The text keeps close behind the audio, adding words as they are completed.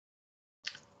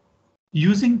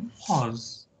using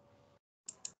pos,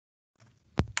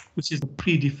 which is a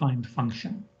predefined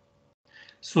function.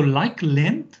 So like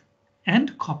length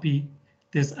and copy,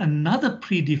 there's another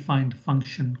predefined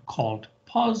function called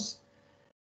pos,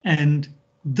 and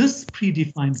this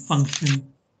predefined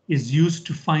function is used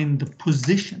to find the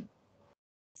position.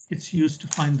 It's used to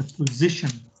find the position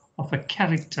of a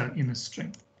character in a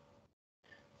string.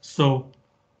 So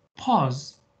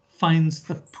pos finds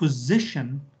the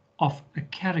position of a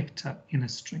character in a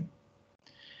string.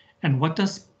 And what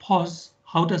does pos,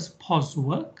 how does pos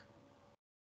work?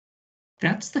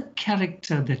 That's the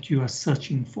character that you are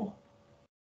searching for.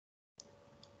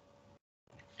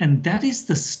 And that is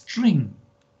the string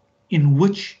in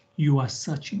which you are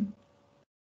searching.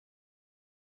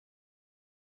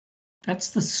 That's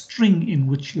the string in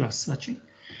which you are searching.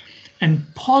 And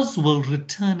pos will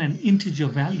return an integer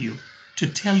value to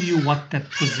tell you what that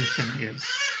position is.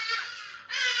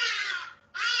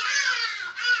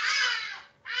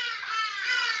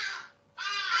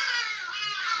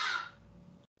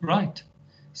 Right.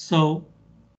 So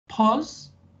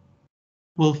pos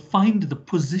will find the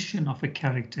position of a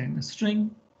character in a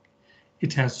string.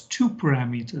 It has two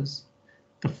parameters.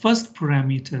 The first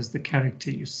parameter is the character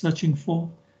you're searching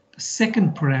for. The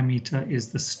second parameter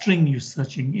is the string you're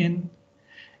searching in,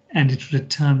 and it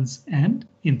returns an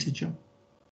integer.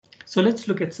 So let's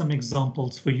look at some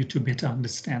examples for you to better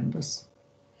understand this.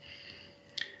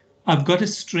 I've got a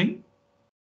string,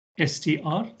 str,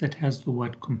 that has the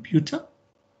word computer.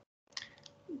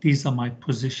 These are my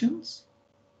positions.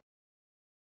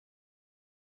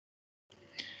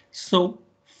 So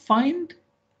find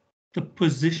the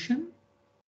position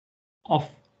of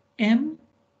m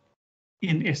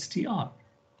in str.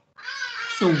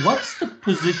 So what's the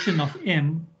position of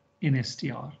m in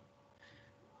str?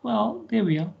 Well, there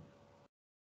we are.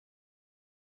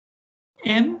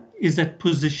 M is at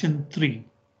position 3.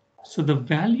 So the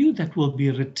value that will be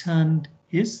returned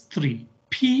is 3.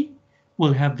 P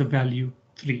will have the value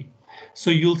 3.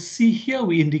 So you'll see here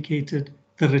we indicated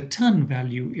the return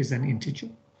value is an integer.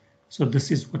 So this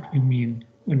is what we mean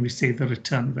when we say the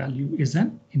return value is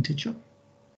an integer.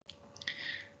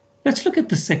 Let's look at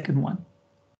the second one.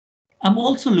 I'm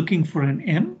also looking for an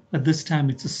M, but this time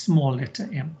it's a small letter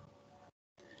m.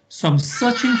 So I'm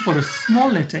searching for a small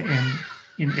letter m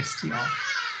in str.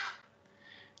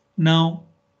 Now,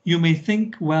 you may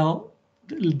think, well,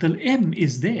 the m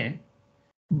is there,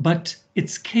 but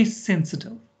it's case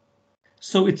sensitive.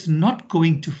 So it's not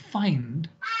going to find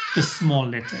the small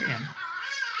letter m.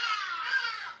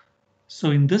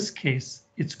 So in this case,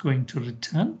 it's going to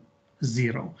return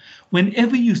 0.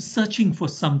 Whenever you're searching for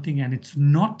something and it's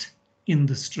not in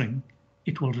the string,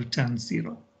 it will return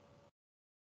 0.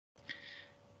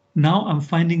 Now I'm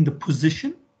finding the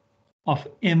position of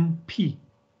MP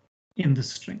in the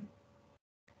string.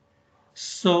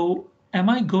 So am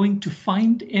I going to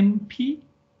find MP?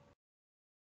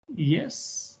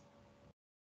 Yes.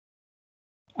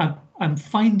 I'm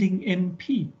finding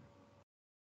MP.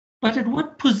 But at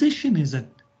what position is it?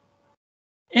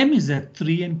 M is at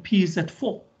 3 and P is at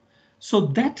 4. So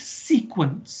that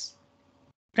sequence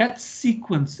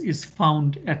is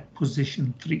found at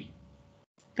position 3.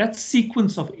 That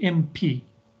sequence of MP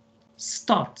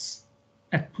starts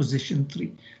at position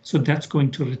 3. So that's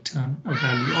going to return a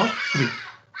value of 3.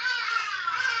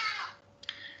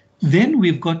 Then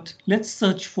we've got, let's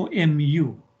search for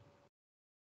MU.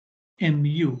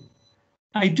 MU.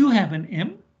 I do have an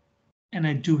M and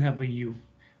I do have a U,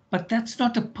 but that's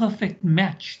not a perfect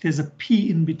match. There's a P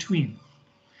in between.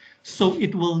 So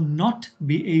it will not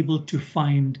be able to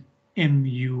find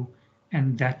MU,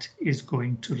 and that is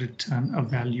going to return a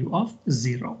value of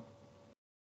 0.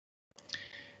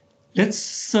 Let's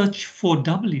search for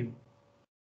W.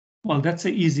 Well, that's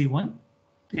an easy one.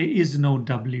 There is no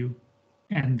W,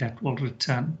 and that will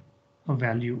return a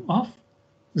value of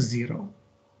 0.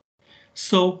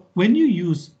 So when you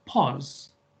use pos,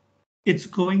 it's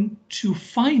going to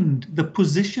find the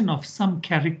position of some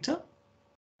character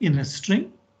in a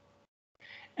string.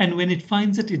 And when it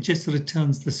finds it, it just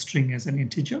returns the string as an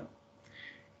integer.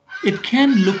 It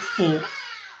can look for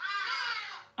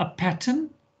a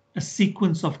pattern, a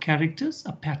sequence of characters,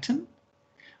 a pattern,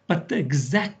 but the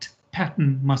exact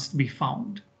pattern must be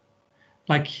found.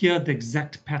 Like here, the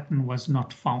exact pattern was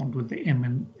not found with the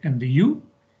M and the U.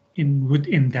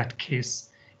 In that case,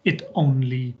 it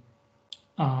only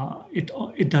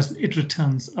it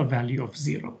returns a value of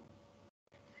 0.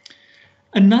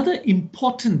 Another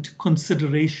important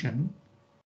consideration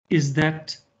is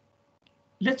that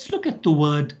let's look at the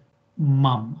word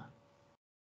mum.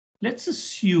 Let's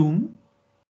assume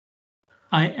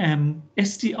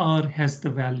str has the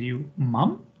value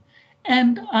mum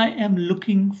and I am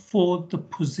looking for the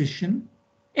position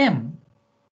M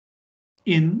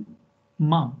in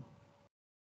mum.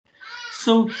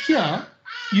 So here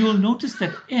you will notice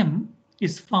that M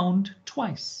is found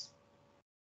twice.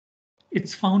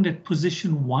 It's found at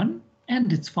position 1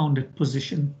 and it's found at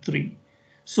position 3.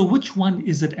 So which one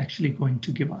is it actually going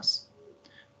to give us?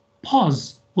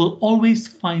 Pos will always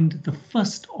find the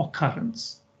first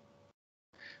occurrence.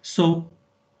 So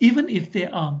even if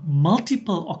there are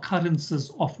multiple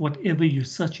occurrences of whatever you're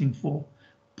searching for,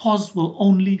 Pos will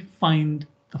only find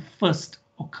the first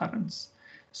occurrence.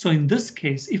 So in this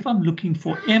case, if I'm looking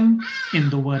for M in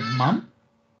the word mum,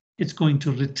 it's going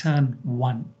to return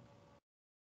 1.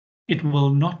 It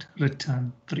will not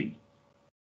return 3.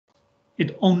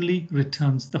 It only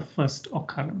returns the first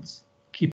occurrence.